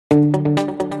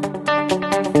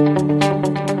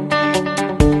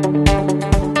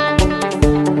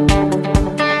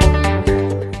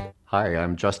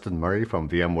I'm Justin Murray from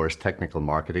VMware's Technical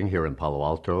Marketing here in Palo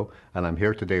Alto, and I'm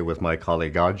here today with my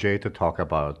colleague Ajay to talk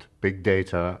about big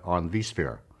data on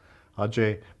vSphere.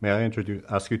 Ajay, may I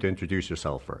ask you to introduce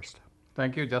yourself first?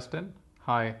 Thank you, Justin.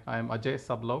 Hi, I'm Ajay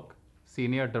Sablok,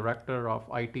 Senior Director of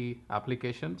IT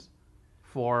Applications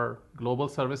for Global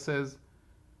Services,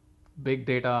 Big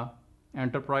Data,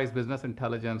 Enterprise Business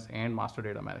Intelligence, and Master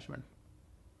Data Management.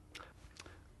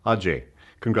 Ajay,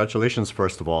 congratulations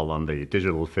first of all on the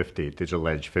Digital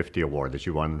Edge 50 award that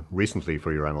you won recently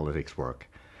for your analytics work.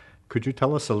 Could you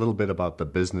tell us a little bit about the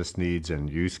business needs and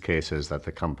use cases that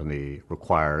the company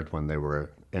required when they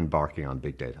were embarking on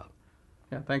big data?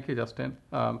 Yeah, thank you, Justin.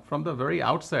 From the very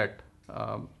outset,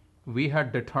 we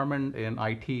had determined in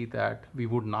IT that we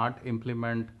would not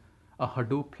implement a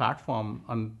Hadoop platform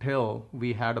until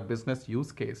we had a business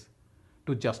use case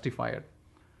to justify it.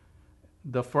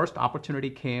 The first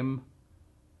opportunity came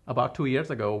about 2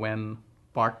 years ago when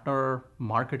partner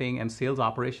marketing and sales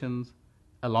operations,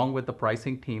 along with the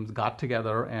pricing teams, got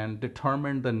together and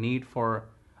determined the need for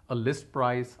a list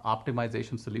price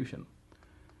optimization solution,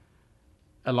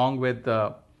 along with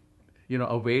a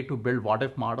way to build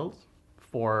what-if models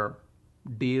for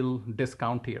deal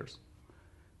discount tiers.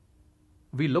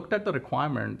 We looked at the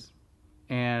requirements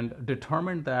and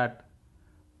determined that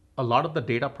a lot of the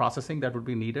data processing that would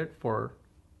be needed for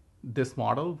this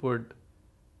model would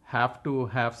have to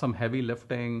have some heavy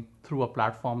lifting through a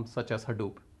platform such as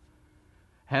Hadoop.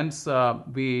 Hence,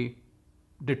 we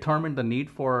determined the need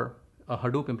for a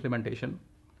Hadoop implementation,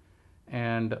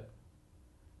 and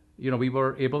we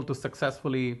were able to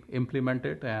successfully implement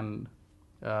it and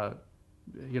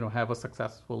have a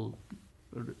successful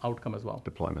outcome as well.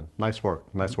 Deployment. Nice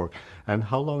work. And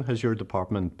how long has your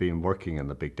department been working in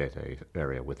the big data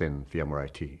area within VMware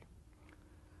IT?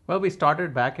 Well, we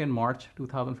started back in March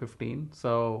 2015,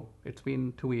 so it's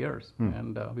been 2 years,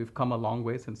 and we've come a long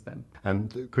way since then.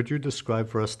 And could you describe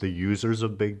for us the users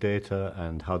of big data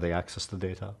and how they access the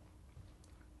data?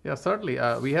 Yeah, certainly.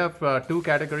 We have two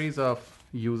categories of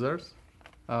users.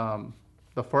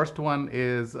 The first one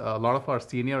is a lot of our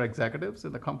senior executives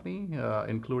in the company,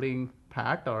 including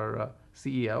Pat, our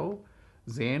CEO,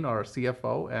 Zane, our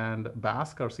CFO, and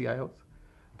Bask, our CIOs.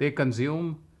 They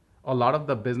consume a lot of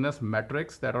the business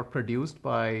metrics that are produced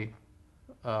by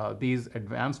these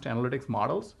advanced analytics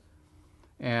models.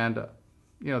 And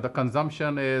the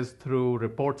consumption is through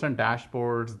reports and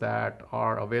dashboards that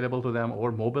are available to them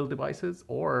over mobile devices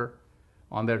or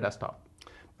on their desktop.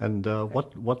 And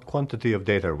what quantity of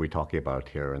data are we talking about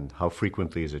here, and how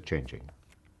frequently is it changing?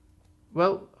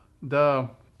 Well, the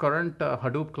current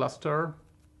Hadoop cluster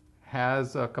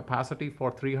has a capacity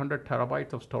for 300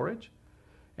 terabytes of storage,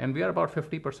 and we are about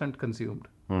 50% consumed.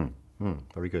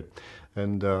 Very good.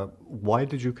 And why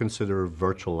did you consider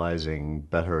virtualizing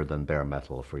better than bare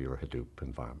metal for your Hadoop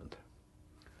environment?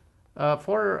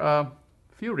 For a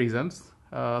few reasons,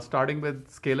 starting with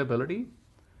scalability.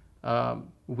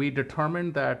 We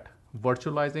determined that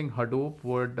virtualizing Hadoop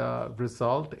would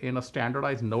result in a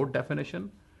standardized node definition,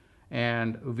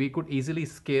 and we could easily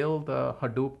scale the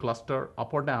Hadoop cluster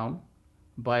up or down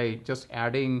by just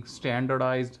adding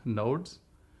standardized nodes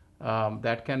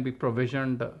that can be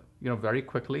provisioned very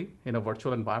quickly in a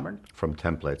virtual environment. From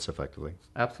templates, effectively.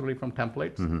 Absolutely, from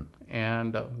templates. Mm-hmm.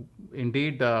 And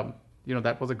indeed,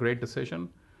 that was a great decision.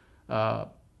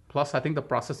 Plus, I think the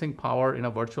processing power in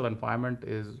a virtual environment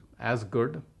is as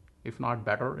good, if not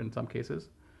better in some cases.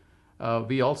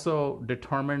 We also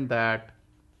determined that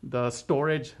the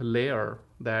storage layer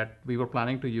that we were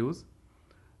planning to use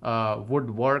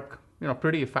would work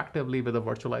pretty effectively with a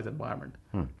virtualized environment.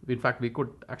 In fact, we could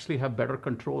actually have better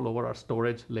control over our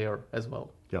storage layer as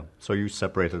well. Yeah, so you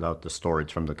separated out the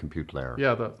storage from the compute layer.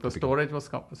 Yeah, the storage was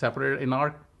separated. In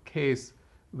our case,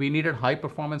 we needed high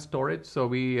performance storage, so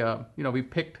we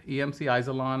picked EMC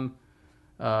Isilon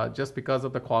just because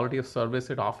of the quality of service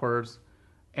it offers,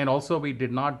 and also we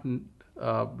did not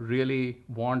really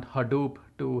want Hadoop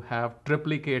to have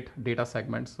triplicate data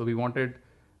segments, so we wanted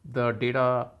the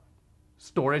data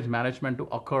storage management to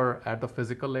occur at the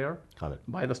physical layer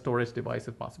by the storage device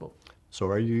if possible. So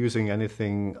are you using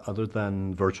anything other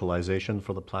than virtualization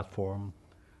for the platform?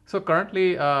 So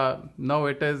currently, no,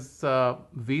 it is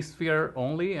vSphere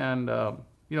only, and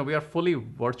we are fully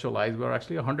virtualized. We are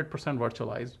actually 100%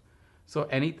 virtualized. So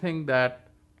anything that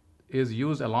is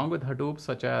used along with Hadoop,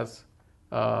 such as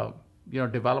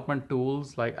development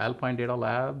tools like Alpine Data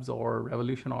Labs or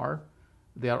Revolution R,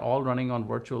 they are all running on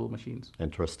virtual machines.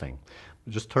 Interesting.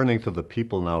 Just turning to the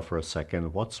people now for a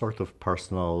second, what sort of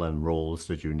personnel and roles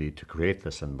did you need to create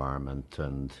this environment,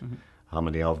 and how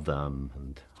many of them,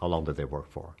 and how long did they work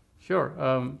for? Sure.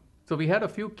 So we had a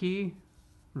few key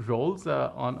roles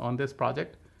on this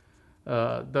project.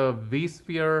 The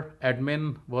vSphere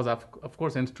admin was, of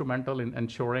course, instrumental in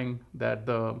ensuring that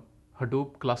the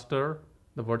Hadoop cluster,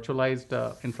 the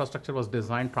virtualized infrastructure was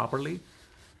designed properly.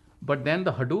 But then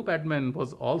the Hadoop admin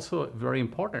was also very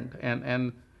important.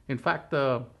 And in fact,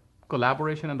 the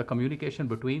collaboration and the communication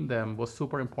between them was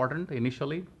super important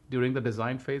initially during the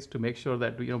design phase to make sure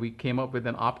that we came up with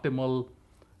an optimal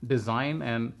design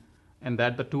and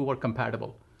that the two were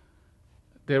compatible.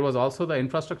 There was also the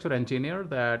infrastructure engineer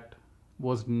that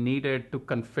was needed to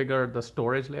configure the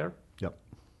storage layer. Yep.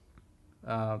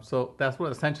 So that's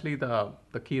what essentially the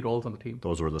key roles on the team.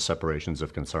 Those were the separations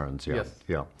of concerns. Yeah. Yes.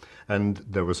 Yeah. And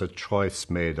there was a choice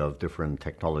made of different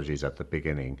technologies at the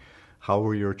beginning. How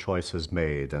were your choices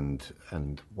made,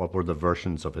 and what were the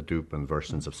versions of Hadoop and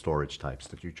versions of storage types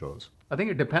that you chose? I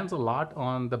think it depends a lot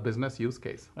on the business use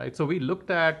case, right? So we looked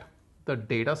at the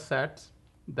data sets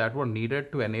that were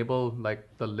needed to enable like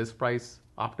the list price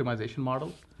optimization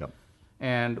model. Yep.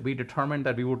 And we determined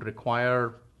that we would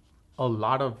require a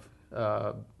lot of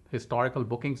historical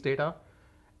bookings data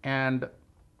and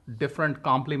different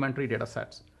complementary data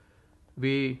sets.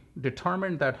 We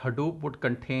determined that Hadoop would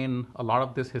contain a lot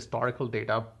of this historical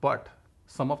data, but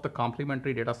some of the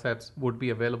complementary data sets would be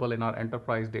available in our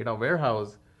enterprise data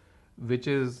warehouse, which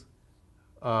is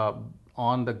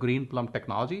on the Greenplum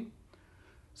technology.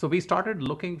 So we started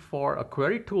looking for a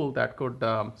query tool that could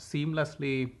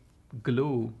seamlessly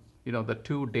glue the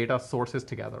two data sources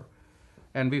together.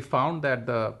 And we found that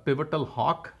the Pivotal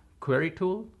Hawk query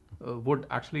tool would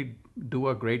actually do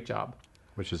a great job.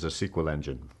 Which is a SQL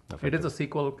engine. It is a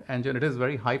SQL engine. It is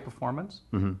very high performance.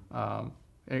 Mm-hmm.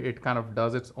 It kind of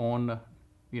does its own,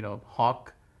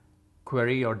 Hawk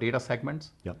query or data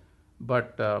segments. Yep.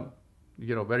 But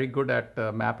very good at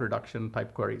map reduction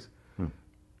type queries.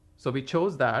 So we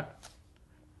chose that.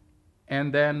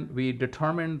 And then we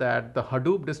determined that the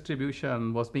Hadoop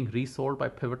distribution was being resold by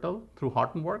Pivotal through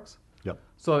Hortonworks. Yep.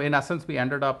 So in essence, we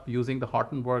ended up using the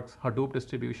Hortonworks Hadoop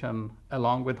distribution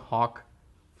along with Hawk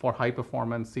for high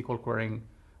performance SQL querying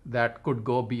that could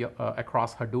go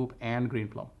across Hadoop and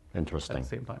Greenplum. Interesting. At the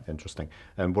same time. Interesting.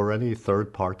 And were any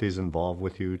third parties involved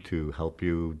with you to help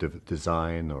you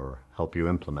design or help you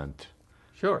implement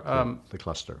Sure. The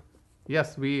cluster?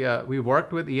 Yes, we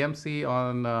worked with EMC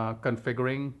on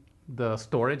configuring the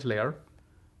storage layer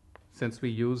since we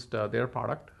used their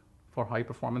product for high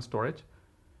performance storage.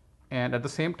 And at the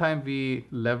same time, we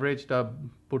leveraged a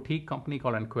boutique company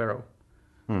called Enquero,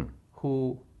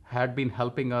 who had been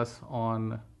helping us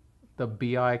on the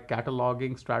BI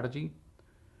cataloging strategy.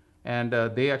 And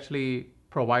they actually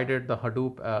provided the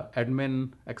Hadoop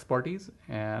admin expertise.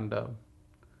 And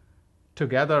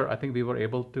together, I think we were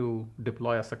able to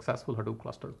deploy a successful Hadoop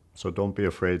cluster. So don't be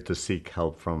afraid to seek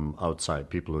help from outside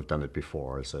people who've done it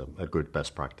before. It's a good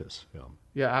best practice. Yeah,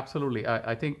 yeah, absolutely.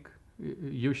 I think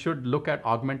you should look at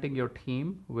augmenting your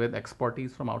team with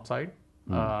expertise from outside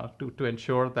to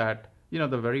ensure that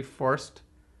the very first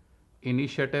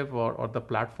initiative or the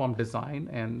platform design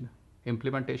and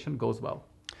implementation goes well.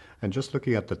 And just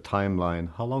looking at the timeline,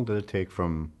 how long did it take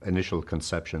from initial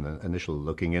conception and initial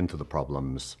looking into the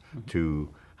problems to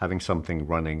having something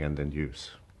running and in use?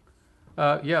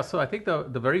 So I think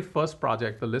the very first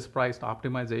project, the list price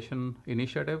optimization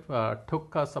initiative,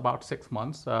 took us about 6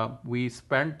 months. We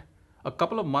spent a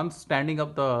couple of months standing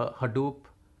up the Hadoop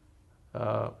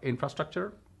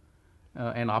infrastructure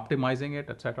and optimizing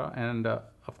it, etc. And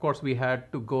of course, we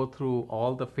had to go through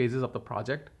all the phases of the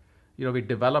project. We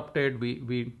developed it,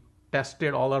 we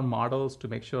tested all our models to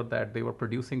make sure that they were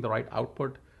producing the right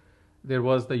output. There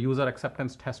was the user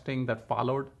acceptance testing that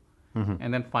followed.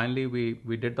 And then finally,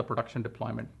 we did the production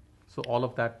deployment. So all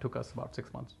of that took us about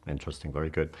 6 months. Interesting. Very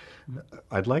good.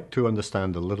 I'd like to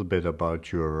understand a little bit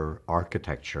about your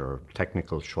architecture,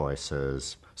 technical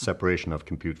choices, separation of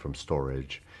compute from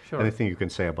storage. Sure. Anything you can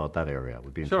say about that area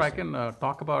would be interesting. Sure, I can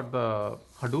talk about the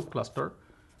Hadoop cluster.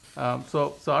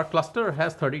 So our cluster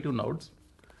has 32 nodes.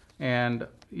 And,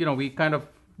 we kind of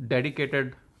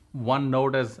dedicated one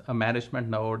node as a management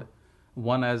node,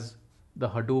 one as the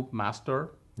Hadoop master,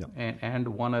 and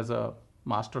one as a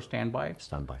master standby.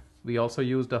 We also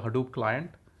used a Hadoop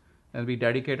client, and we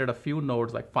dedicated a few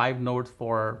nodes, like 5 nodes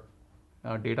for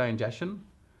data ingestion,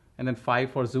 and then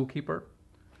 5 for Zookeeper.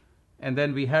 And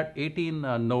then we had 18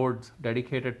 nodes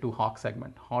dedicated to Hawk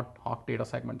data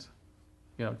segments,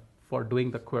 for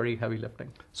doing the query heavy lifting.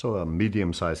 So a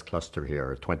medium-sized cluster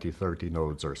here, 20, 30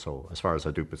 nodes or so, as far as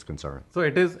Hadoop is concerned. So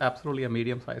it is absolutely a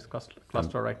medium-sized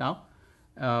cluster right now.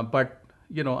 But,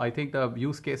 I think the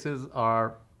use cases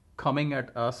are coming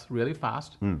at us really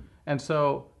fast. And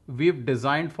so we've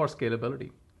designed for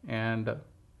scalability. And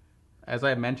as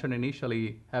I mentioned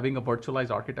initially, having a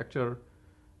virtualized architecture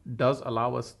does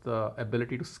allow us the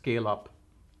ability to scale up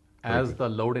as the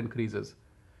load increases.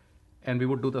 And we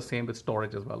would do the same with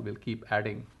storage as well. We'll keep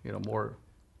adding, more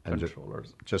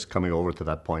controllers. Just coming over to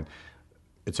that point,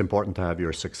 it's important to have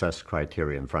your success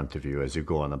criteria in front of you as you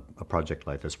go on a project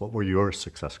like this. What were your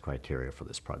success criteria for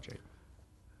this project?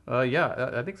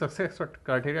 I think success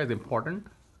criteria is important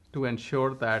to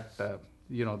ensure that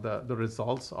the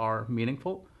results are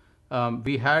meaningful.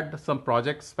 We had some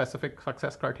project-specific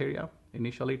success criteria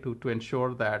initially to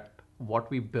ensure that what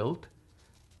we built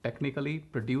technically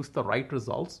produced the right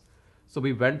results. So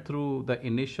we went through the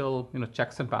initial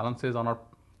checks and balances on our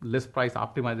list price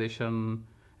optimization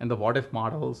and the what-if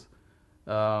models.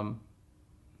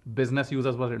 Business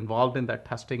users were involved in that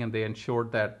testing, and they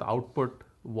ensured that the output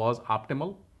was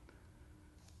optimal.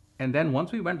 And then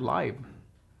once we went live,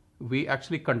 we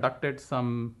actually conducted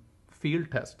some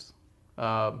field tests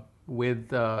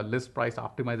with list price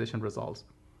optimization results,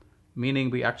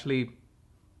 meaning we actually,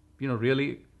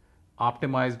 really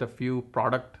optimized a few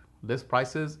product list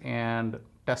prices and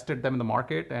tested them in the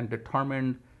market and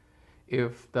determined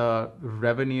if the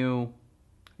revenue,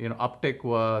 uptick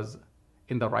was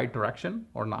in the right direction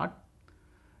or not.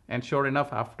 And sure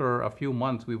enough, after a few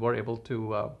months, we were able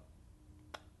to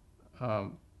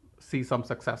see some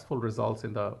successful results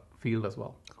in the field as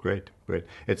well. Great, great.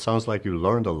 It sounds like you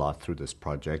learned a lot through this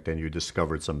project and you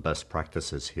discovered some best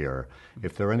practices here.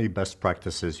 If there are any best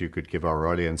practices you could give our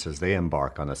audience as they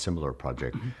embark on a similar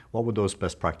project, what would those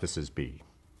best practices be?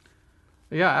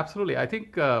 Yeah, absolutely. I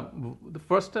think the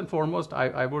first and foremost,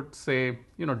 I would say,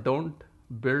 don't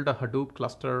build a Hadoop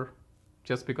cluster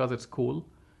just because it's cool.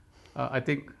 I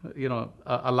think,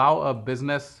 allow a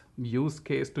business use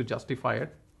case to justify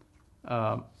it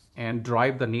and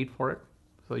drive the need for it.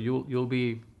 So you'll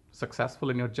be successful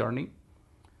in your journey,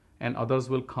 and others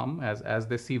will come as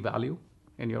they see value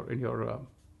in your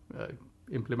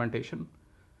implementation.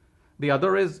 The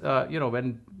other is,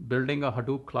 when building a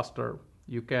Hadoop cluster,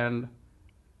 you can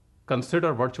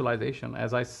consider virtualization.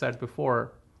 As I said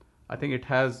before, I think it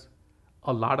has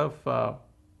a lot of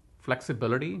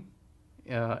flexibility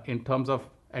in terms of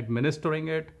administering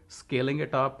it, scaling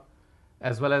it up,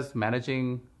 as well as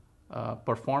managing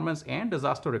performance and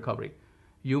disaster recovery.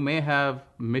 You may have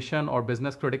mission or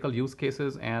business critical use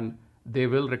cases, and they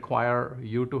will require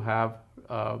you to have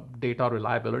data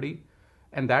reliability.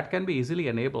 And that can be easily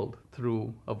enabled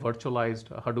through a virtualized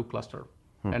Hadoop cluster.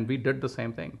 And we did the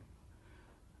same thing.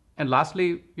 And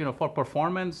lastly, for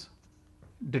performance,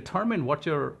 determine what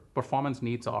your performance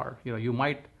needs are. You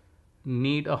might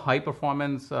need a high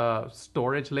performance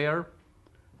storage layer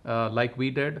like we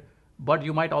did, but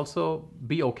you might also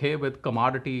be okay with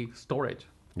commodity storage.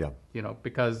 Yeah.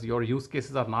 Because your use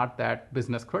cases are not that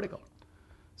business critical.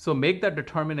 So make that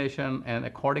determination and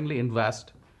accordingly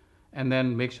invest, and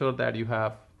then make sure that you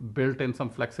have built in some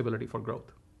flexibility for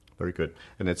growth. Very good.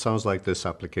 And it sounds like this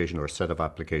application or set of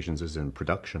applications is in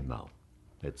production now.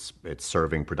 It's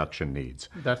serving production needs.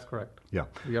 That's correct. Yeah.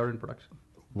 We are in production.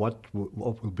 What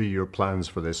will be your plans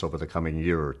for this over the coming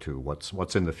year or two?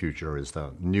 What's in the future? Is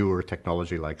the newer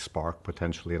technology like Spark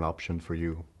potentially an option for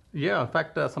you? Yeah, in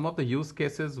fact, some of the use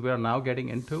cases we are now getting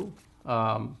into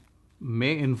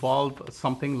may involve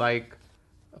something like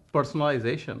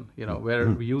personalization, where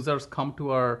users come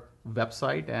to our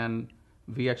website and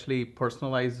we actually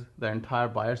personalize the entire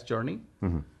buyer's journey.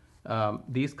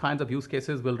 These kinds of use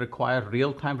cases will require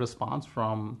real-time response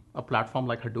from a platform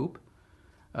like Hadoop.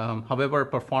 However,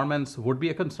 performance would be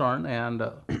a concern, and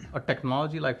a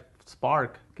technology like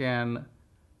Spark can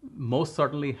most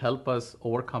certainly help us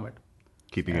overcome it.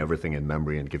 Keeping everything in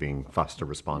memory and giving faster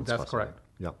response. That's correct.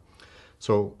 Yeah.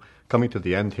 So coming to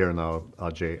the end here now,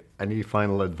 Ajay, any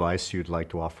final advice you'd like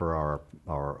to offer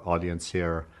our audience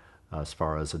here as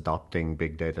far as adopting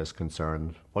big data is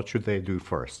concerned? What should they do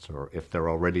first? Or if they're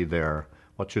already there,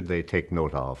 what should they take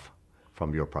note of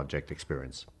from your project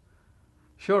experience?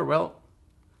 Sure. Well,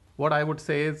 what I would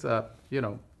say is,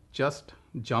 just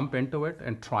jump into it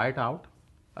and try it out.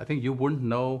 I think you wouldn't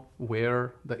know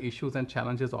where the issues and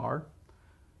challenges are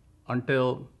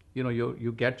until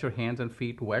you get your hands and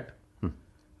feet wet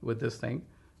with this thing.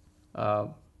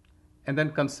 And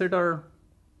then consider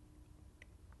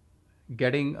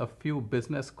getting a few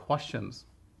business questions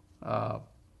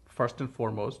first and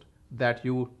foremost that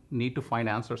you need to find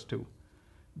answers to,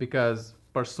 because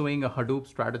pursuing a Hadoop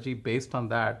strategy based on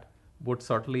that would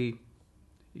certainly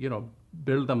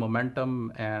build the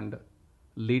momentum and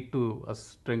lead to a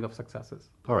string of successes.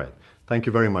 All right. Thank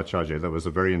you very much, Ajay. That was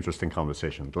a very interesting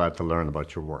conversation. Glad to learn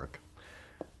about your work.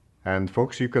 And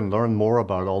folks, you can learn more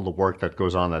about all the work that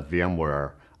goes on at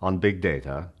VMware on big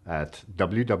data at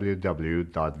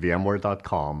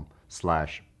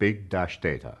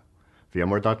www.vmware.com/big-data.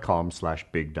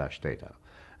 vmware.com/big-data.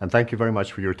 And thank you very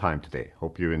much for your time today.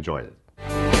 Hope you enjoyed it.